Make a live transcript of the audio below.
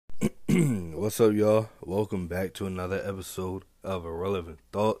What's up, y'all? Welcome back to another episode of Irrelevant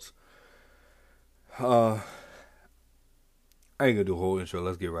Thoughts. I ain't gonna do a whole intro.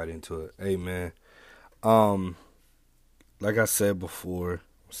 Let's get right into it. Hey, man. Um, like I said before,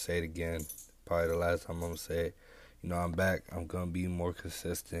 I'll say it again. Probably the last time I'm gonna say it. I'm back. I'm gonna be more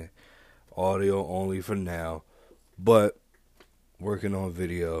consistent. Audio only for now, but working on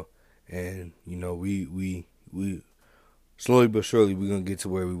video, and we slowly but surely, we're going to get to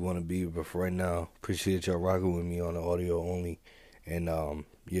where we want to be. But for right now, appreciate y'all rocking with me on the audio only. And,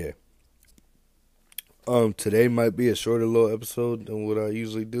 yeah. Today might be a shorter little episode than what I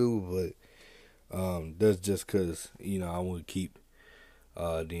usually do. But, that's just because, I want to keep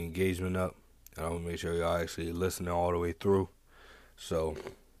the engagement up. And I want to make sure y'all actually listening all the way through. So,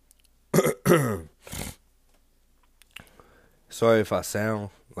 sorry if I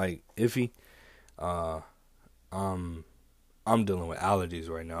sound, like, iffy. I'm dealing with allergies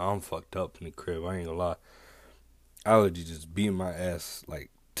right now. I'm fucked up in the crib. I ain't gonna lie. Allergies just beating my ass like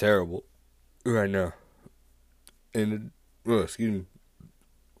terrible right now. Excuse me.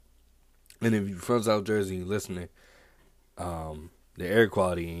 And if you're from South Jersey listening, the air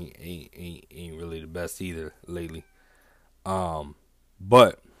quality ain't really the best either lately.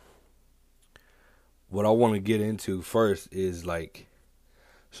 But what I want to get into first is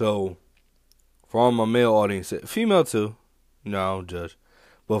so for all my male audience, female too. No, I don't judge.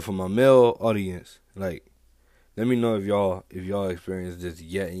 But for my male audience, let me know if y'all experienced this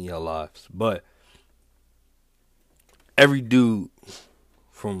yet in your lives. But every dude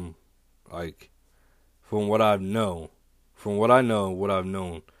from what I've known, what I've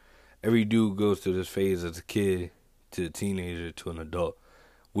known, every dude goes through this phase as a kid to a teenager to an adult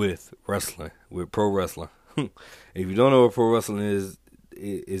with wrestling, with pro wrestling. If you don't know what pro wrestling is,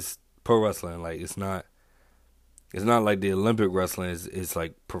 it's pro wrestling. It's not like the Olympic wrestling. It's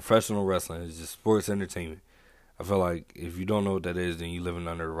like professional wrestling. It's just sports entertainment. I feel like if you don't know what that is, then you living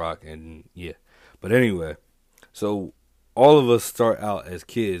under a rock. And yeah. But anyway, so all of us start out as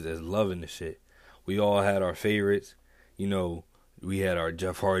kids as loving the shit. We all had our favorites. We had our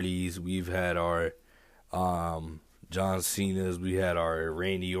Jeff Hardys. We've had our John Cena's. We had our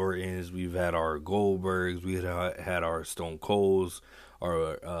Randy Ortons. We've had our Goldbergs. We had our Stone Colds.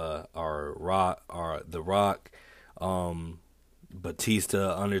 The Rock.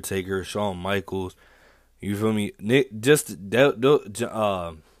 Batista, Undertaker, Shawn Michaels, you feel me? Just to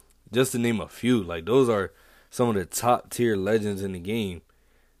name a few, those are some of the top tier legends in the game,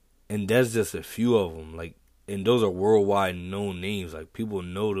 and that's just a few of them. And those are worldwide known names. People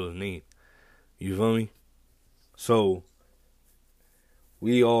know those names. You feel me? So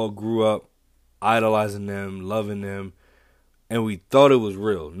we all grew up idolizing them, loving them, and we thought it was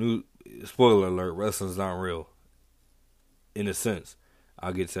real. Spoiler alert: wrestling's not real. In a sense,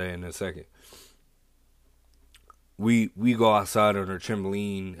 I'll get to that in a second. We go outside on our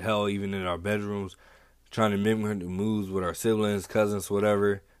trampoline, hell, even in our bedrooms, trying to mimic the moves with our siblings, cousins,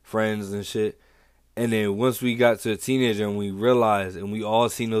 whatever, friends and shit. And then once we got to a teenager and we realized, and we all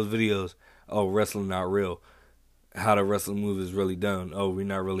seen those videos, oh, wrestling not real. How the wrestling move is really done. Oh, we're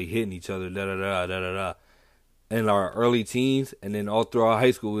not really hitting each other, da-da-da. In our early teens, and then all throughout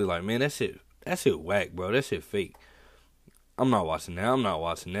high school, we were like, man, that shit whack, bro. That shit fake. I'm not watching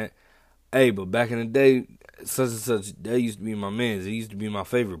that. Hey, but back in the day, such and such, that used to be my man's. It used to be my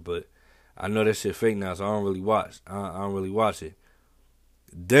favorite, but I know that shit fake now, so I don't really watch. I don't really watch it.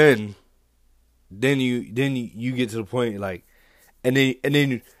 Then you get to the point and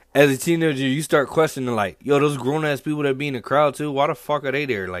then as a teenager, you start questioning yo, those grown ass people that be in the crowd too, why the fuck are they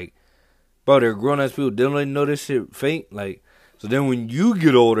there? Bro, they're grown ass people. Didn't they know this shit fake? So then when you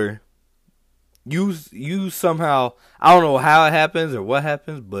get older, you somehow, I don't know how it happens or what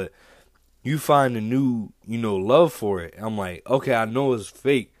happens, but you find a new, love for it. I'm like, okay, I know it's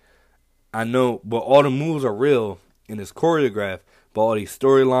fake. I know, but all the moves are real and it's choreographed. But all these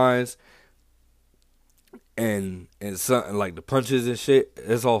storylines and something like the punches and shit,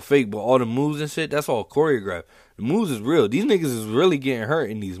 it's all fake. But all the moves and shit, that's all choreographed. The moves is real. These niggas is really getting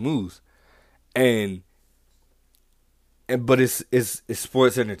hurt in these moves. But it's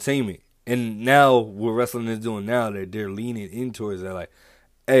sports entertainment. And now what wrestling is doing now, that they're leaning in towards that,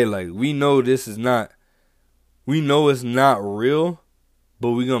 hey, we know it's not real,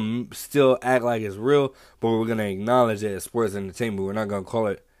 but we're gonna still act like it's real, but we're gonna acknowledge that it's sports entertainment. We're not gonna call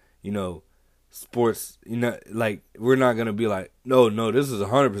it, sports, we're not gonna be no, this is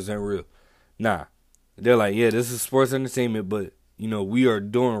 100% real. Nah. They're yeah, this is sports entertainment, but we are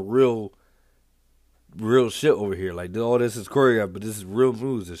doing real shit over here. All this is choreographed, but this is real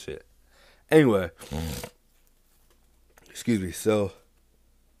moves and shit. Anyway, excuse me. So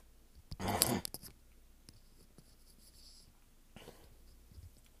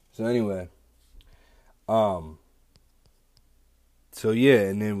So anyway, um, so yeah,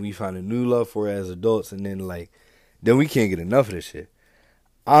 and then we find a new love for it as adults, and then we can't get enough of this shit.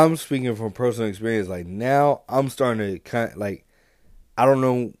 I'm speaking from personal experience. Like now, I'm starting to I don't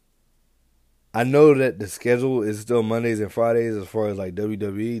know. I know that the schedule is still Mondays and Fridays as far as like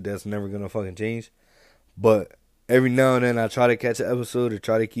WWE. That's never gonna fucking change. But every now and then, I try to catch an episode to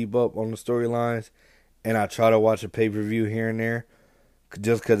try to keep up on the storylines, and I try to watch a pay per view here and there,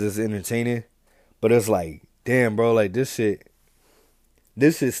 just because it's entertaining. But it's like, damn, bro, like this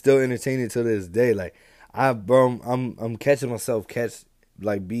is still entertaining to this day. Like, I'm catching myself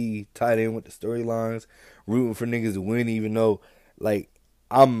be tied in with the storylines, rooting for niggas to win, even though like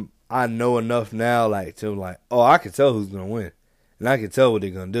I know enough now to oh, I can tell who's gonna win, and I can tell what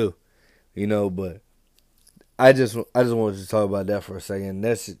they're gonna do, But I just wanted to talk about that for a second.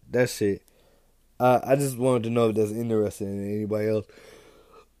 That shit. I just wanted to know if that's interesting in anybody else.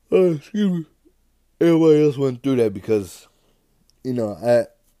 Excuse me. Everybody else went through that because,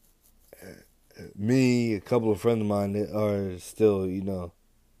 me, a couple of friends of mine that are still,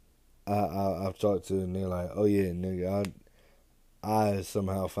 I've talked to, and they're like, oh yeah, nigga, I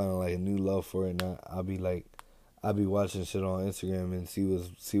somehow found like a new love for it, and I be watching shit on Instagram and see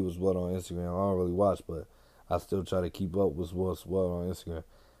what's what on Instagram. I don't really watch, but I still try to keep up with what's what on Instagram,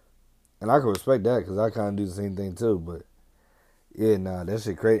 and I can respect that because I kind of do the same thing too. But yeah, nah, that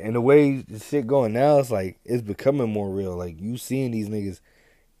shit crazy. And the way the shit going now, it's becoming more real. Like you seeing these niggas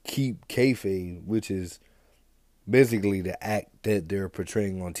keep kayfabe, which is basically the act that they're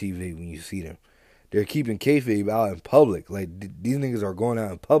portraying on TV when you see them. They're keeping kayfabe out in public. Like these niggas are going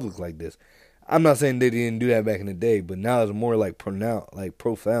out in public like this. I'm not saying they didn't do that back in the day, but now it's more like pronounced, like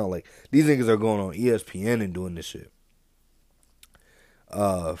profound. Like these niggas are going on ESPN and doing this shit.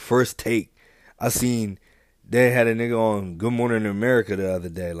 First Take, I seen they had a nigga on Good Morning America the other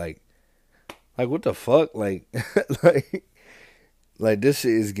day. Like what the fuck? Like like this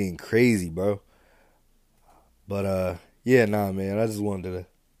shit is getting crazy, bro. But yeah, nah, man. I just wanted to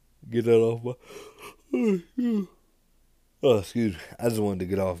get that off my. Oh, excuse me. I just wanted to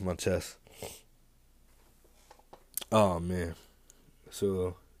get off my chest. Oh man.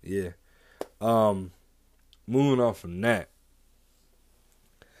 So yeah. Moving on from that.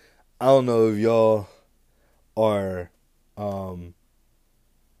 I don't know if y'all are well,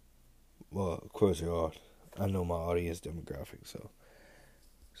 of course you are. I know my audience demographic,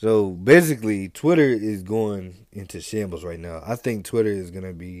 so basically Twitter is going into shambles right now. I think Twitter is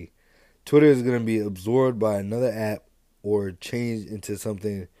gonna be absorbed by another app or changed into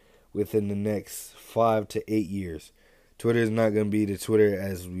something within the next 5 to 8 years. Twitter is not going to be the Twitter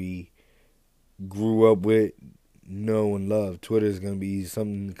as we grew up with, know, and love. Twitter is going to be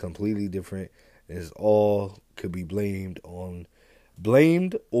something completely different. It's all could be blamed or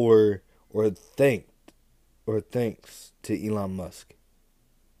thanks to Elon Musk.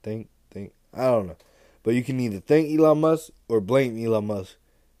 Think. I don't know. But you can either thank Elon Musk or blame Elon Musk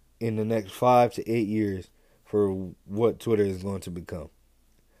in the next 5 to 8 years for what Twitter is going to become.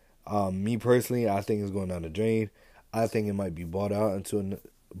 Me personally, I think it's going down the drain. I think it might be bought out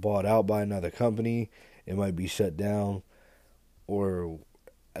by another company. It might be shut down,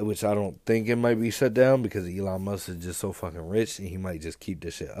 which I don't think it might be shut down because Elon Musk is just so fucking rich and he might just keep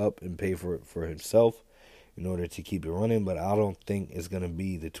this shit up and pay for it for himself in order to keep it running. But I don't think it's gonna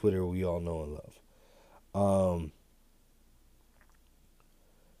be the Twitter we all know and love.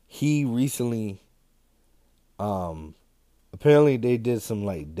 He recently, apparently they did some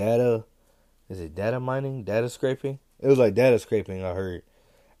like data. Is it data mining? Data scraping? It was like data scraping, I heard.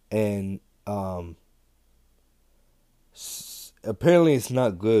 And apparently it's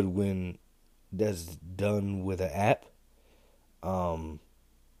not good when that's done with an app. I've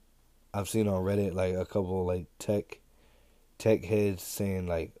seen on Reddit like a couple like tech heads saying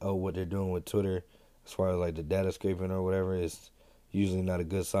like, oh, what they're doing with Twitter as far as like the data scraping or whatever is usually not a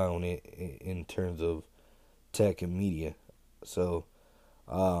good sign in terms of tech and media. So,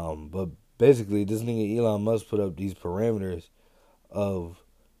 but basically, this nigga Elon Musk put up these parameters of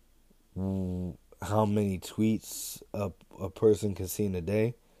how many tweets a person can see in a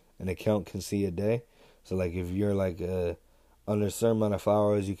day, an account can see a day. So, like, if you're like under a certain amount of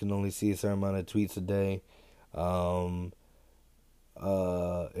followers, you can only see a certain amount of tweets a day.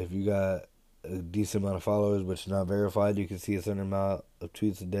 If you got a decent amount of followers but you're not verified, you can see a certain amount of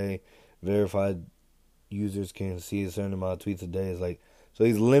tweets a day. Verified users can see a certain amount of tweets a day. It's like, so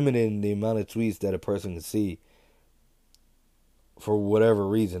he's limiting the amount of tweets that a person can see for whatever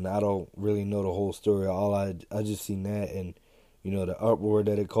reason. I don't really know the whole story. I just seen that and the uproar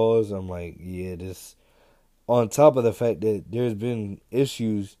that it caused. I'm like, yeah, this on top of the fact that there's been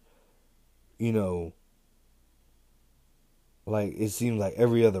issues you know, like it seems like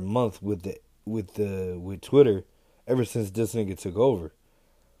every other month with Twitter, ever since this nigga took over.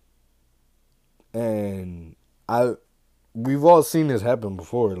 And we've all seen this happen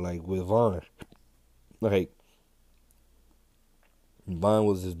before, like with Vine. Like Vine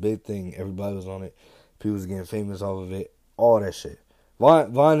was this big thing, everybody was on it, people was getting famous off of it, all that shit.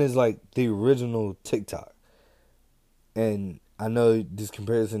 Vine is like the original TikTok. And I know this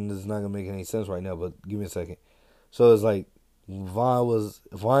comparison is not gonna make any sense right now, but give me a second. So it's like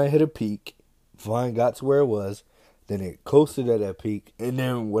Vine hit a peak, Vine got to where it was, then it coasted at that peak, and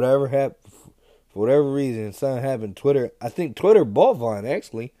then whatever happened, for whatever reason, something happened. I think Twitter bought Vine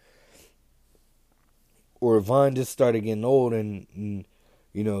actually, or Vine just started getting old, and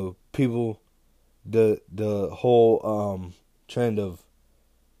you know, people, the whole trend of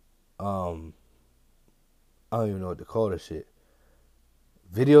I don't even know what to call this shit,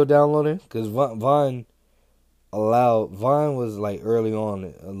 video downloading, because Vine was like early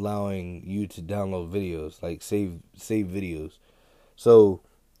on allowing you to download videos, like save videos. So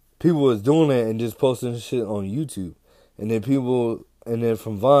people was doing that and just posting shit on YouTube, and then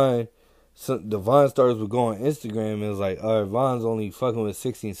from Vine, so the Vine stars would go on Instagram and it was like, all right, Vine's only fucking with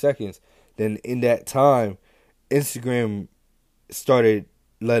 16 seconds. Then in that time, Instagram started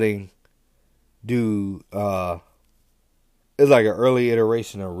letting do it's like an early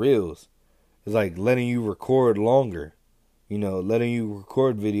iteration of Reels. It's like letting you record longer, letting you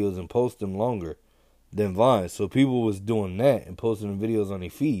record videos and post them longer than Vine. So people was doing that and posting the videos on their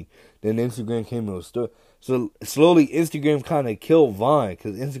feed. Then Instagram came and was so slowly Instagram kind of killed Vine,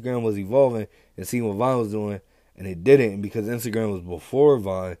 because Instagram was evolving and seeing what Vine was doing, and it didn't. And because Instagram was before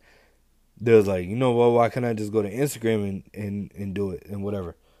Vine, there was like, you know what, why can't I just go to Instagram and do it and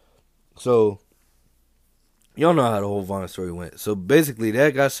whatever. So y'all know how the whole Vine story went. So basically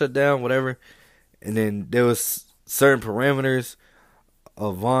that got shut down, whatever. And then there was certain parameters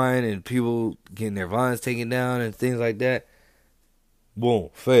of Vine and people getting their Vines taken down and things like that. Boom,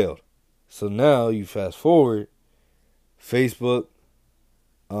 failed. So now you fast forward, Facebook,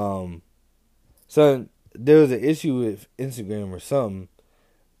 so there was an issue with Instagram or something,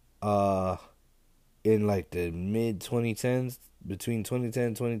 in like the mid 2010s, between 2010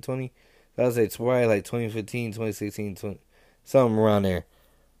 and 2020. I would say it's probably like 2015, 2016, something around there.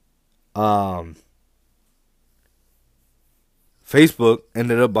 Facebook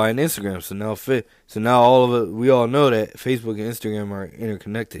ended up buying Instagram, so now all of it, we all know that Facebook and Instagram are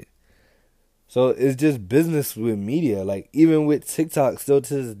interconnected. So it's just business with media. Like even with TikTok, still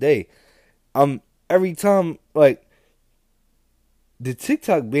to this day, every time, like, the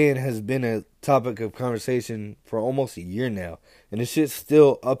TikTok ban has been a topic of conversation for almost a year now, and the shit's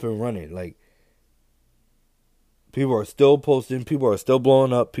still up and running. Like, people are still posting, people are still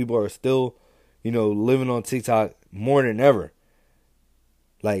blowing up, people are still, living on TikTok more than ever.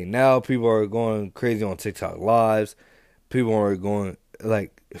 Like, now people are going crazy on TikTok lives. People are going,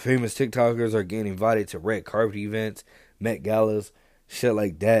 like, famous TikTokers are getting invited to red carpet events, Met Galas, shit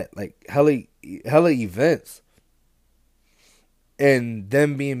like that. Like, hella events. And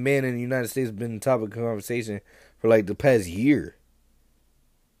them being banned in the United States has been a topic of conversation for like the past year.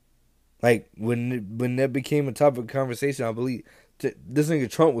 Like when that became a topic of conversation, I believe this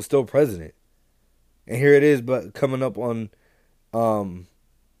nigga Trump was still president, and here it is, but coming up on,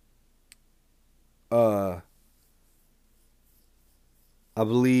 I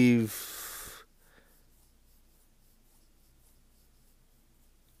believe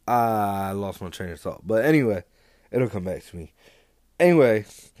I lost my train of thought, but anyway, it'll come back to me. Anyway,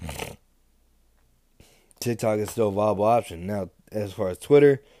 TikTok is still a viable option. Now, as far as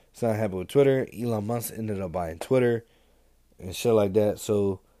Twitter, it's not happening with Twitter. Elon Musk ended up buying Twitter and shit like that.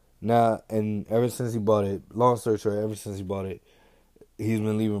 So now, and ever since he bought it, long story short, ever since he bought it, he's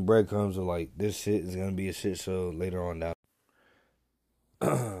been leaving breadcrumbs of like, this shit is going to be a shit show later on down.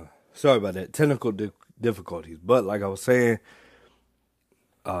 Sorry about that. Technical difficulties. But like I was saying,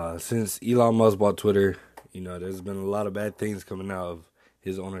 since Elon Musk bought Twitter, there's been a lot of bad things coming out of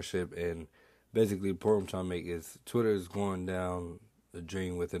his ownership, and basically the point I'm trying to make is Twitter is going down the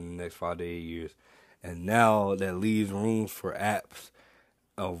drain within the next 5 to 8 years, and now that leaves rooms for apps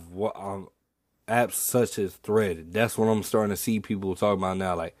apps such as Thread. That's what I'm starting to see people talk about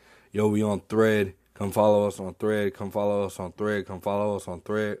now. Like, yo, we on Thread. Come follow us on Thread. Come follow us on Thread. Come follow us on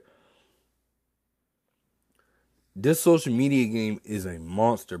Thread. This social media game is a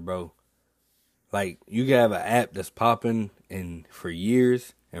monster, bro. Like, you can have an app that's popping for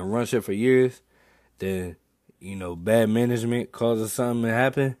years and run shit for years. Then, bad management causes something to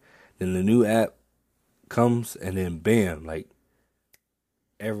happen. Then the new app comes and then bam. Like,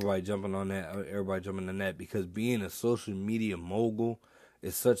 everybody jumping on that, because being a social media mogul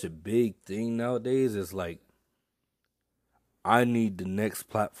is such a big thing nowadays. It's like, I need the next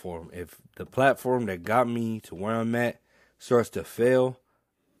platform. If the platform that got me to where I'm at starts to fail,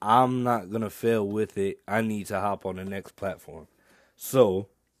 I'm not going to fail with it. I need to hop on the next platform. So,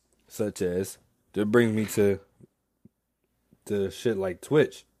 such as, that brings me to shit like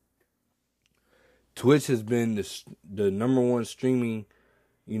Twitch. Twitch has been the number one streaming,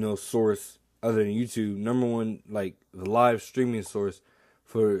 source other than YouTube. Number one, like, the live streaming source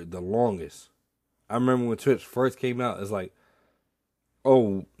for the longest. I remember when Twitch first came out, it's like,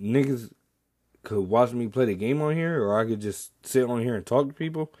 oh, niggas could watch me play the game on here, or I could just sit on here and talk to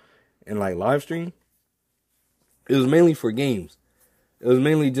people and like live stream. It was mainly for games. It was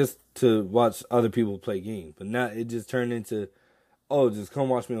mainly just to watch other people play games. But now it just turned into, oh, just come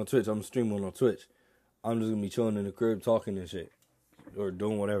watch me on Twitch. I'm streaming on Twitch. I'm just gonna be chilling in the crib talking and shit, or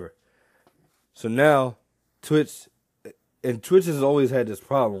doing whatever. So now Twitch has always had this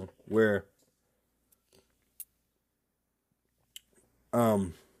problem where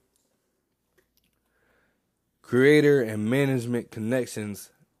creator and management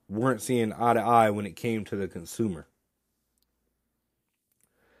connections weren't seeing eye to eye when it came to the consumer.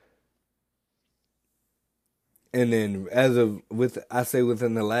 And then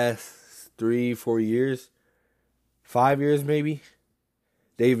within the last 3-4 years, 5 years maybe,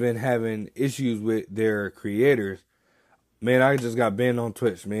 they've been having issues with their creators. Man, I just got banned on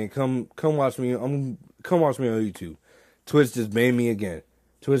Twitch, man. Come watch me. Come watch me on YouTube. Twitch just banned me again.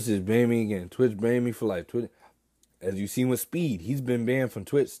 Twitch banned me for life. Twitch, as you seen with Speed, he's been banned from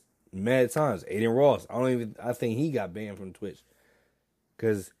Twitch mad times. Aiden Ross, I think he got banned from Twitch.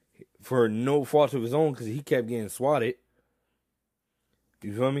 Because for no fault of his own, because he kept getting swatted.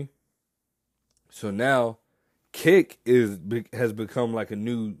 You feel me? So now, Kick has become like a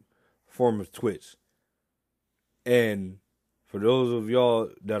new form of Twitch. And for those of y'all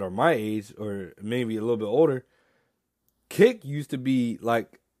that are my age, or maybe a little bit older, Kick used to be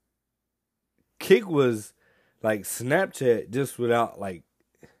like, Kick was like Snapchat just without like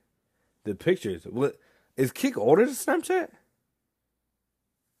the pictures. What is Kick older than Snapchat?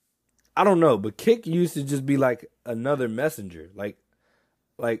 I don't know, but Kick used to just be like another messenger, like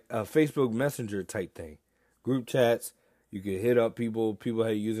a Facebook Messenger type thing. Group chats, you could hit up people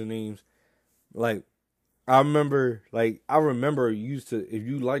had usernames. Like, I remember used to, if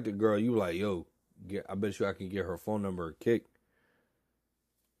you liked a girl, you were like, yo, I bet you I can get her phone number or Kick.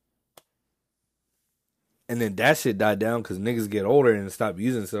 And then that shit died down because niggas get older and stop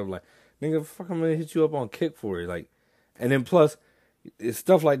using stuff. Like, nigga, fuck, I'm gonna hit you up on Kick for it. Like, and then plus, it's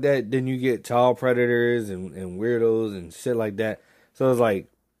stuff like that. Then you get child predators and weirdos and shit like that. So it's like,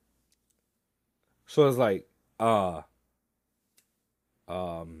 so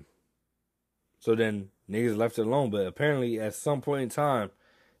then niggas left it alone. But apparently at some point in time,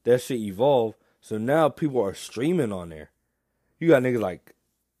 that shit evolved. So now people are streaming on there. You got niggas like,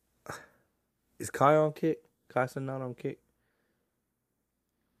 is Kai on Kick? Kai Cenat on Kick?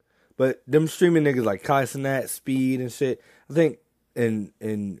 But them streaming niggas like Kai Cenat, Speed and shit. I think and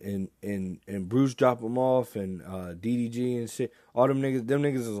Bruce drop them off and DDG and shit. All them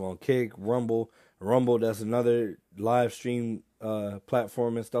niggas is on Kick, Rumble. Rumble, that's another live stream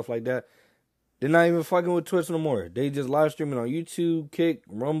platform and stuff like that. They're not even fucking with Twitch no more. They just live streaming on YouTube, Kick,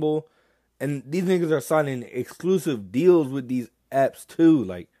 Rumble. And these niggas are signing exclusive deals with these apps too.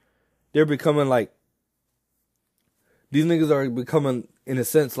 Like, they're becoming like, these niggas are becoming, in a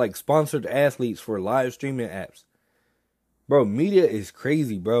sense, like sponsored athletes for live streaming apps. Bro, media is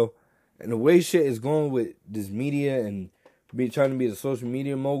crazy, bro. And the way shit is going with this media and trying to be a social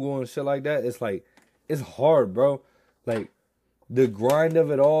media mogul and shit like that, it's like, it's hard, bro. Like, the grind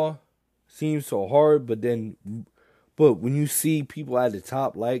of it all seems so hard, but when you see people at the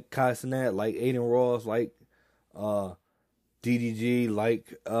top like Kai Cenat, like Aiden Ross, like DDG,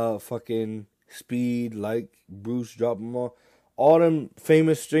 like fucking Speed, like Bruce drop them all them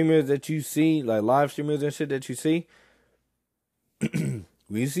famous streamers that you see, like live streamers and shit that you see, when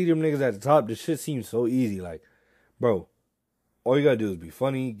you see them niggas at the top, this shit seems so easy. Like, bro, all you gotta do is be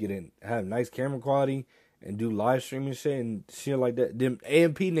funny, have nice camera quality, and do live streaming shit and shit like that. Them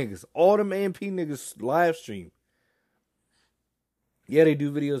AMP niggas, all them AMP niggas live stream. Yeah, they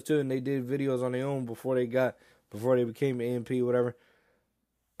do videos too, and they did videos on their own before they became AMP, whatever.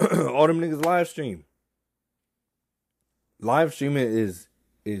 All them niggas live stream. Live streaming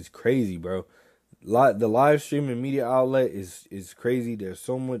is crazy, bro. The live streaming media outlet is crazy. There's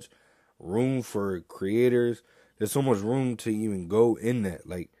so much room for creators. There's so much room to even go in that.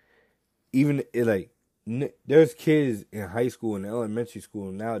 Like, even like There's kids in high school and elementary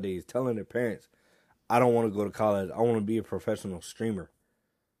school nowadays telling their parents, I don't want to go to college. I want to be a professional streamer.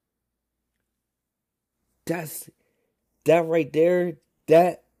 That's that right there.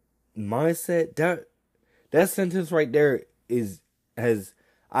 That mindset. That sentence right there has.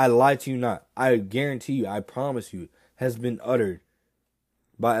 I lie to you not. I guarantee you. I promise you. Has been uttered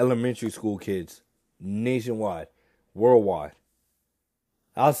by elementary school kids nationwide, worldwide.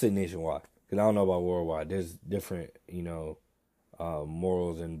 I'll say nationwide because I don't know about worldwide. There's different,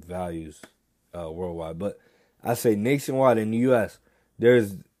 morals and values worldwide. But I say nationwide in the U.S.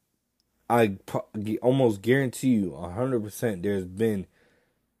 I almost guarantee you 100%.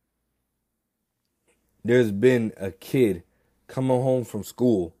 There's been a kid coming home from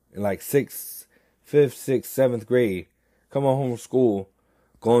school in like 5th, 6th, 7th grade, coming home from school,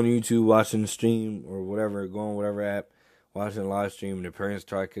 going on YouTube, watching the stream or whatever, going whatever app, watching a live stream, and their parents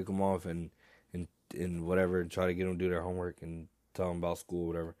try to kick them off and whatever, and try to get them to do their homework and tell them about school,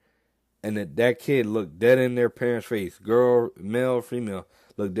 whatever. And that kid looked dead in their parents' face, girl, male, female,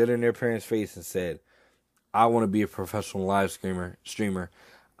 looked dead in their parents' face and said, "I want to be a professional live streamer.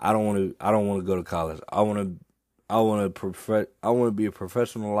 I don't want to go to college. I want to be a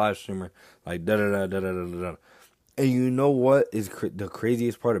professional live streamer." Like da da da da da da da. And you know what is the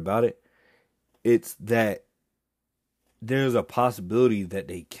craziest part about it? It's that there's a possibility that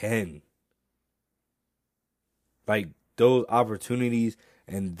they can. Like those opportunities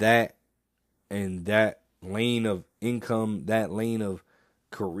and that lane of income, that lane of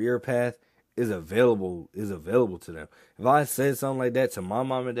career path is available to them. If I said something like that to my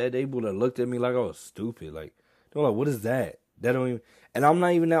mom and dad, they would have looked at me like I was stupid. Like they're like, "What is that?" That don't even, and I'm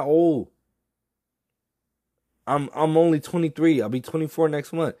not even that old. I'm only 23. I'll be 24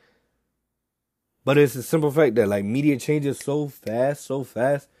 next month. But it's a simple fact that like media changes so fast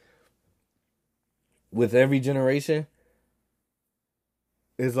with every generation.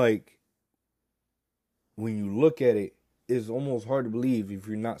 It's like when you look at it, it's almost hard to believe if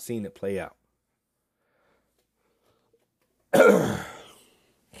you're not seeing it play out.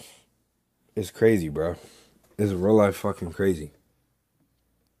 It's crazy, bro. It's real life fucking crazy.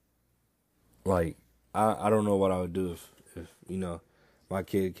 Like, I don't know what I would do if my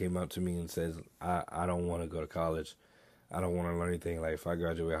kid came up to me and says, I don't want to go to college. I don't want to learn anything. Like, if I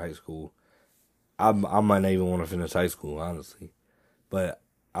graduate high school, I might not even want to finish high school, honestly. But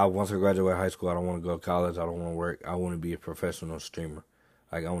once I graduate high school, I don't want to go to college. I don't want to work. I want to be a professional streamer.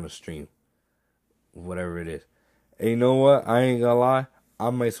 Like, I want to stream. Whatever it is. And you know what? I ain't gonna lie. I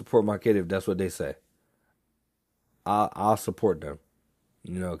might support my kid if that's what they say. I'll support them.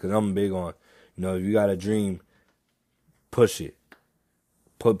 Because I'm big on, if you got a dream, push it.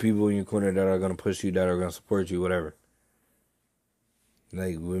 Put people in your corner that are going to push you, that are going to support you, whatever.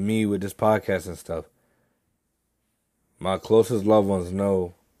 Like with me, with this podcast and stuff, my closest loved ones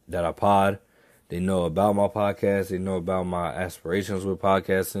know that I pod. They know about my podcast. They know about my aspirations with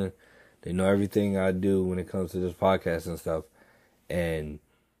podcasting. They know everything I do when it comes to this podcast and stuff. And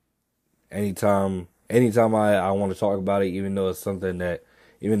anytime I want to talk about it, even though it's a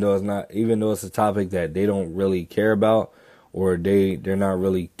topic that they don't really care about or they're not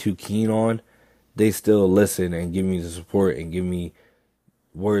really too keen on, they still listen and give me the support and give me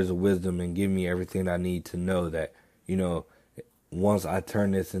words of wisdom and give me everything I need to know that, once I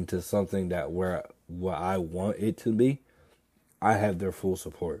turn this into something that where what I want it to be, I have their full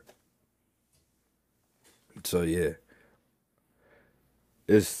support. So yeah.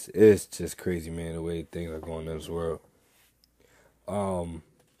 It's just crazy, man, the way things are going in this world. One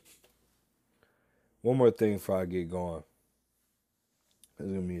more thing before I get going. It's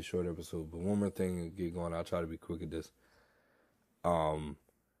gonna be a short episode, but one more thing to get going. I'll try to be quick at this. Y'all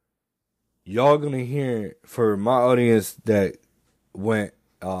gonna hear, for my audience that went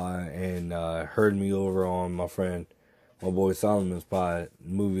and heard me over on my boy Solomon's pod,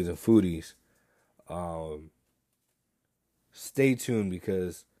 Movies and Foodies. Stay tuned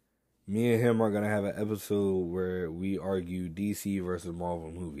because me and him are gonna have an episode where we argue DC versus Marvel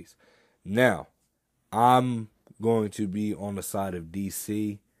movies. Now, I'm going to be on the side of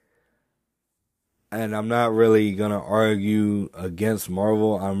DC, and I'm not really gonna argue against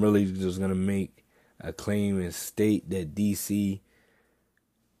Marvel. I'm really just gonna make a claim and state that DC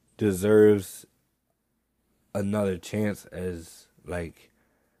deserves another chance as, like,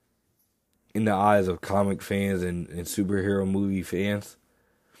 in the eyes of comic fans and superhero movie fans,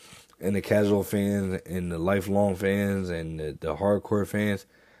 and the casual fans and the lifelong fans and the hardcore fans.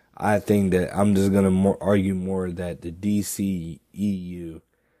 I think that I'm just going to argue more that the DC EU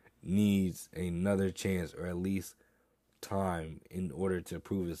needs another chance, or at least time, in order to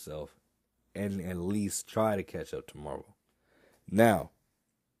prove itself and at least try to catch up to Marvel. Now,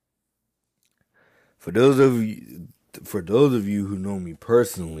 for those of you who know me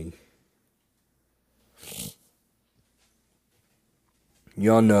personally,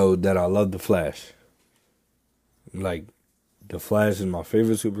 y'all know that I love the Flash. Like, the Flash is my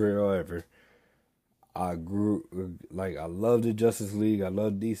favorite superhero ever. I love the Justice League. I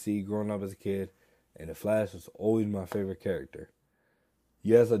love DC growing up as a kid. And the Flash was always my favorite character.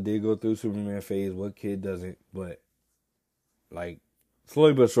 Yes, I did go through Superman phase. What kid doesn't? But, like,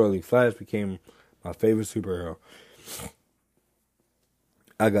 slowly but surely, Flash became my favorite superhero.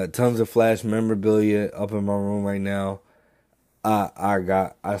 I got tons of Flash memorabilia up in my room right now.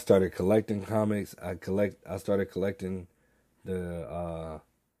 I started collecting comics. I started collecting the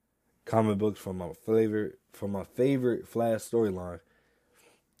comic books from my favorite Flash storyline.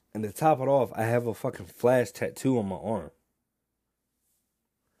 And to top it off, I have a fucking Flash tattoo on my arm.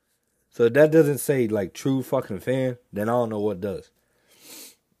 So if that doesn't say like true fucking fan, then I don't know what does.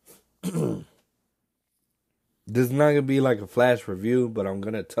 This is not gonna be like a Flash review, but I'm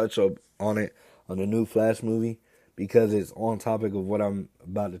gonna touch up on it on the new Flash movie because it's on topic of what I'm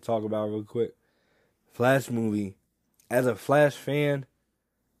about to talk about real quick. Flash movie, as a Flash fan,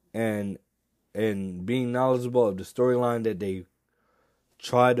 and being knowledgeable of the storyline that they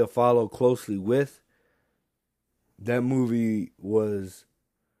tried to follow closely with, that movie was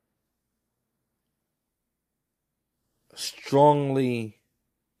strongly,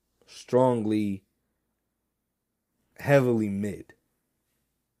 heavily mid.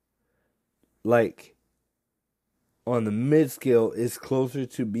 Like, on the mid scale, it's closer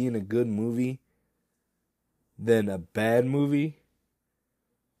to being a good movie than a bad movie.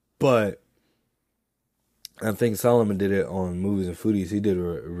 But I think Solomon did it on Movies and Foodies. He did a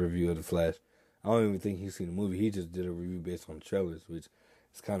review of The Flash. I don't even think he's seen the movie. He just did a review based on the trailers, which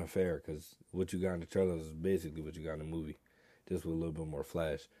is kind of fair because what you got in the trailers is basically what you got in the movie, just with a little bit more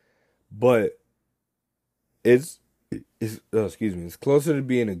Flash. But it's closer to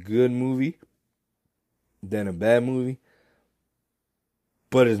being a good movie than a bad movie,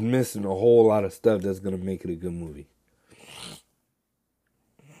 but it's missing a whole lot of stuff that's gonna make it a good movie.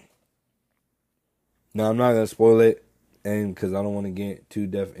 Now, I'm not gonna spoil it, and because I don't want to get too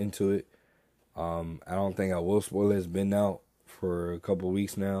deep into it. I don't think I will spoil it. It's been out for a couple of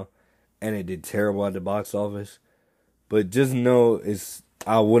weeks now, and it did terrible at the box office. But just know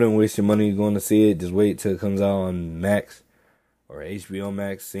I wouldn't waste your money going to see it. Just wait till it comes out on Max or HBO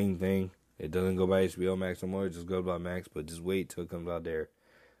Max. Same thing. It doesn't go by HBO Max no more. It just goes by Max. But just wait till it comes out there.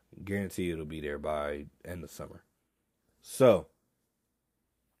 Guarantee it'll be there by end of summer. So,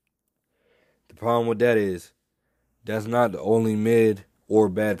 the problem with that is, that's not the only mid or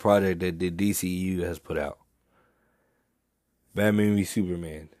bad project that the DCU has put out. Batman v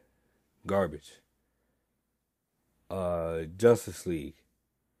Superman, garbage. Justice League,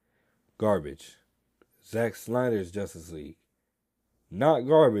 garbage. Zack Snyder's Justice League, not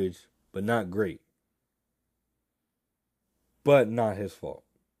garbage, but not great. But not his fault.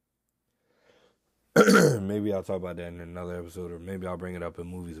 Maybe I'll talk about that in another episode, or maybe I'll bring it up in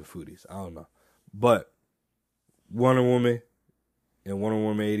Movies and Foodies. I don't know. But Wonder Woman and Wonder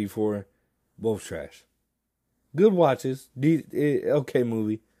Woman 84, both trash. Good watches. Okay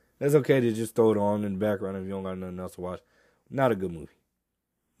movie. That's okay to just throw it on in the background if you don't got nothing else to watch. Not a good movie.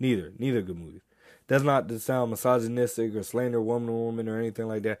 Neither good movies. That's not to sound misogynistic or slander Wonder Woman or anything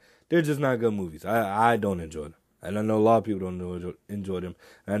like that. They're just not good movies. I don't enjoy them. And I know a lot of people don't enjoy them.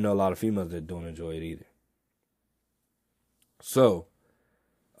 And I know a lot of females that don't enjoy it either. So,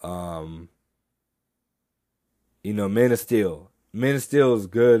 Man of Steel. Man of Steel is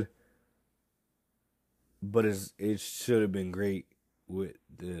good, but it should have been great with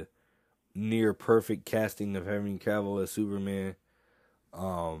the near perfect casting of Henry Cavill as Superman.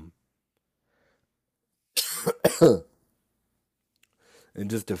 And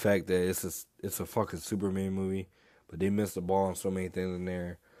just the fact that it's a fucking Superman movie, but they missed the ball on so many things in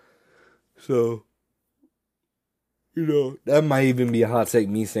there. So, that might even be a hot take,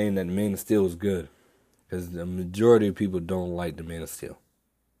 me saying that Man of Steel is good. Because the majority of people don't like the Man of Steel.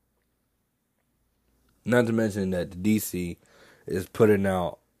 Not to mention that the DC is putting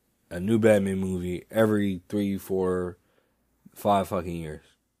out a new Batman movie every 3, 4, 5 fucking years.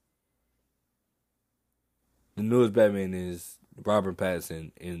 The newest Batman is Robert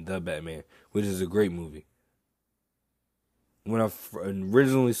Pattinson in The Batman, which is a great movie. When I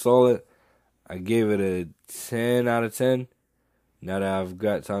originally saw it, I gave it a 10 out of 10. Now that I've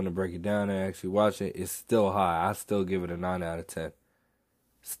got time to break it down and actually watch it, it's still high. I still give it a 9 out of 10.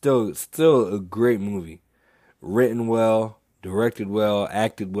 Still a great movie. Written well, directed well,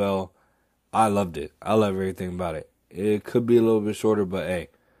 acted well. I loved it. I love everything about it. It could be a little bit shorter, but hey,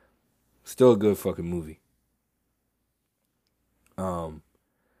 still a good fucking movie. Um,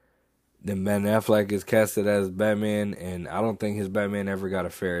 then Ben Affleck is casted as Batman, and I don't think his Batman ever got a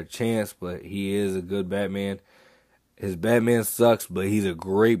fair chance, but he is a good Batman. His Batman sucks, but he's a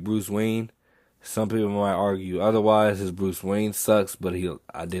great Bruce Wayne. Some people might argue otherwise. His Bruce Wayne sucks, but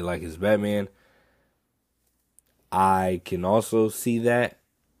I did like his Batman. I can also see that.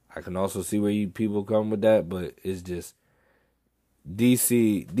 I can also see where people come with that, but it's just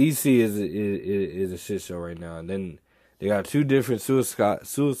DC is a shit show right now. And then they got two different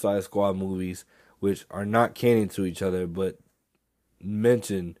Suicide Squad movies, which are not canon to each other, but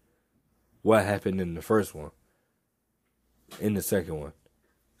mention what happened in the first one, in the second one.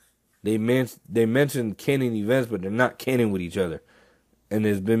 They mention canon events, but they're not canon with each other. And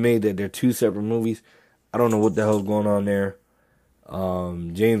it's been made that they're two separate movies. I don't know what the hell's going on there.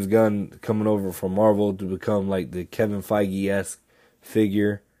 James Gunn coming over from Marvel to become like the Kevin Feige-esque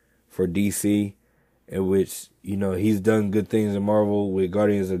figure for DC, in which, you know, he's done good things in Marvel with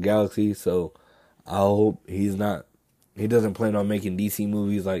Guardians of the Galaxy, so I hope he doesn't plan on making DC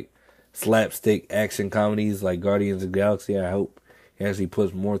movies like slapstick action comedies like Guardians of the Galaxy. I hope he actually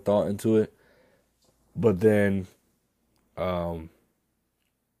puts more thought into it. But then,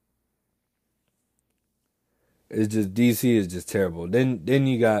 it's just DC is just terrible. Then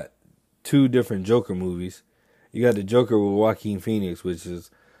you got two different Joker movies. You got the Joker with Joaquin Phoenix, which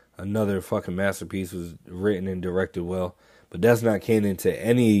is another fucking masterpiece. Was written and directed well, but that's not canon to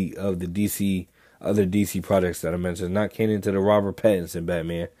any of the other DC projects that I mentioned. Not canon to the Robert Pattinson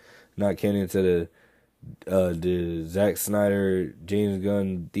Batman. Not canon to the Zack Snyder, James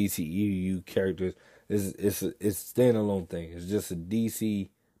Gunn DCEU characters. It's a standalone thing. It's just a DC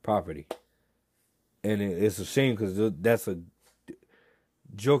property. And it's a shame because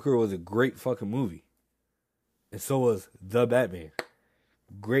Joker was a great fucking movie. And so was The Batman.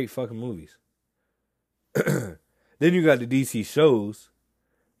 Great fucking movies. Then you got the DC shows.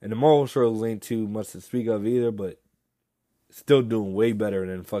 And the Marvel shows ain't too much to speak of either, but still doing way better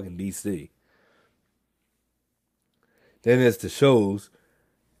than fucking DC. Then it's the shows.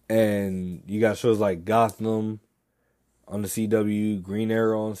 And you got shows like Gotham on the CW, Green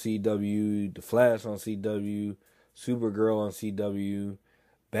Arrow on CW, The Flash on CW, Supergirl on CW,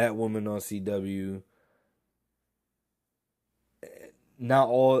 Batwoman on CW. Not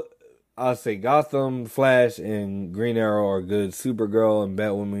all, I'll say Gotham, Flash, and Green Arrow are good. Supergirl and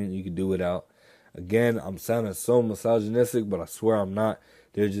Batwoman you can do without. Again, I'm sounding so misogynistic, but I swear I'm not.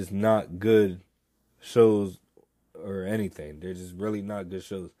 They're just not good shows or anything. They're just really not good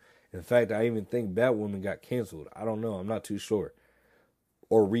shows. In fact, I even think Batwoman got canceled. I don't know. I'm not too sure.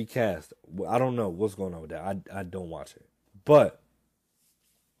 Or recast. I don't know what's going on with that. I don't watch it. But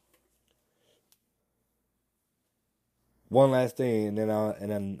one last thing, and then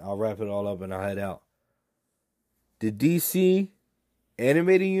I'll wrap it all up and I'll head out. The DC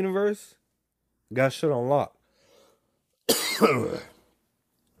animated universe got shit on lock.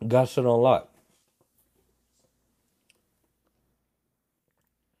 Got shit on lock.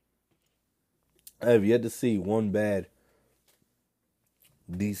 I have yet to see one bad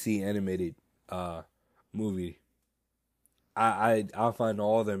DC animated movie. I find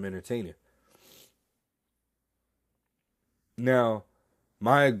all of them entertaining. Now,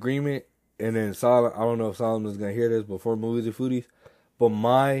 my agreement, and then Solomon, I don't know if Solomon's gonna hear this before Movies and Foodies, but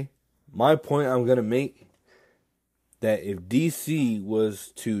my point I'm gonna make, that if DC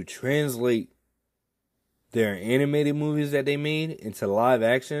was to translate their animated movies that they made into live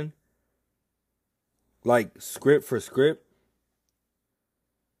action, like script for script,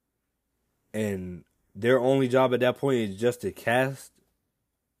 and their only job at that point is just to cast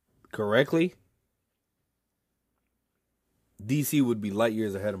correctly, DC would be light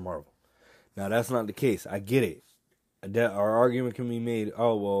years ahead of Marvel. Now, that's not the case. I get it. That our argument can be made,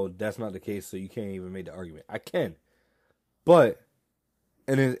 oh, well, that's not the case, so you can't even make the argument. I can. But,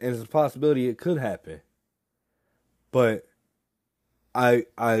 and it's a possibility it could happen. But I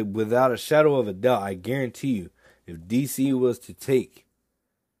without a shadow of a doubt, I guarantee you, if DC was to take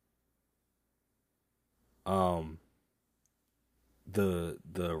the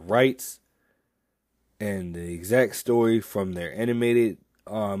rights and the exact story from their animated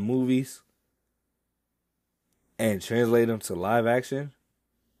movies and translate them to live action,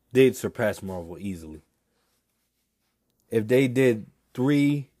 they'd surpass Marvel easily. If they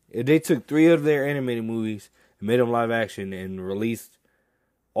took 3 of their animated movies and made them live action and released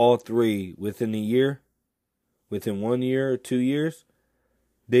all 3 within a year, within 1 year or 2 years,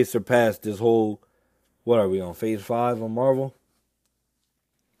 they surpassed this whole, what are we on, phase 5 on Marvel?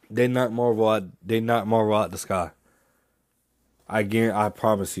 They knock Marvel out. They knock Marvel out the sky. I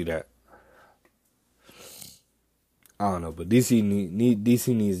promise you that. I don't know, but DC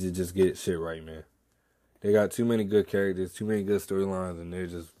needs to just get shit right, man. They got too many good characters, too many good storylines, and they're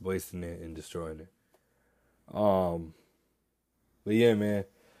just wasting it and destroying it. But yeah, man.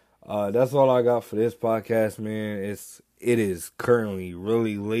 That's all I got for this podcast, man. It is currently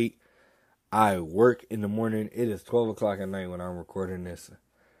really late. I work in the morning. It is 12 o'clock at night when I'm recording this.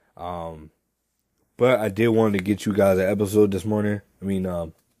 But I did want to get you guys an episode this morning.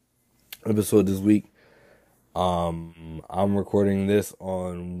 Episode this week. I'm recording this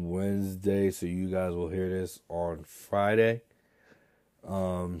on Wednesday, so you guys will hear this on Friday.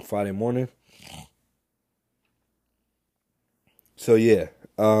 Friday morning. So yeah.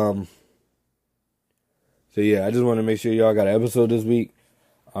 I just want to make sure y'all got an episode this week.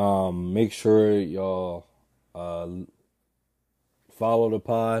 Make sure y'all follow the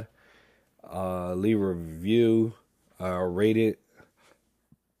pod, leave a review, rate it.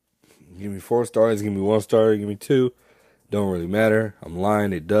 Give me 4 stars, give me 1 star, give me 2. Don't really matter. I'm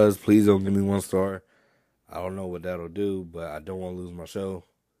lying, it does. Please don't give me 1 star. I don't know what that'll do, but I don't want to lose my show.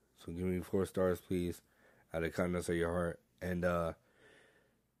 So give me 4 stars, please, out of the kindness of your heart. And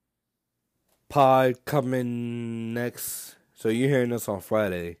pod coming next. So you're hearing this on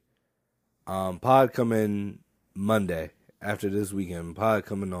Friday. Pod coming Monday after this weekend. Pod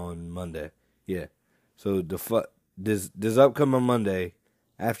coming on Monday. Yeah. So this upcoming Monday,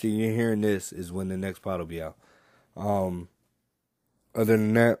 after you're hearing this, is when the next pod will be out. Other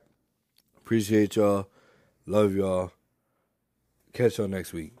than that, appreciate y'all. Love y'all. Catch y'all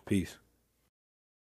next week. Peace.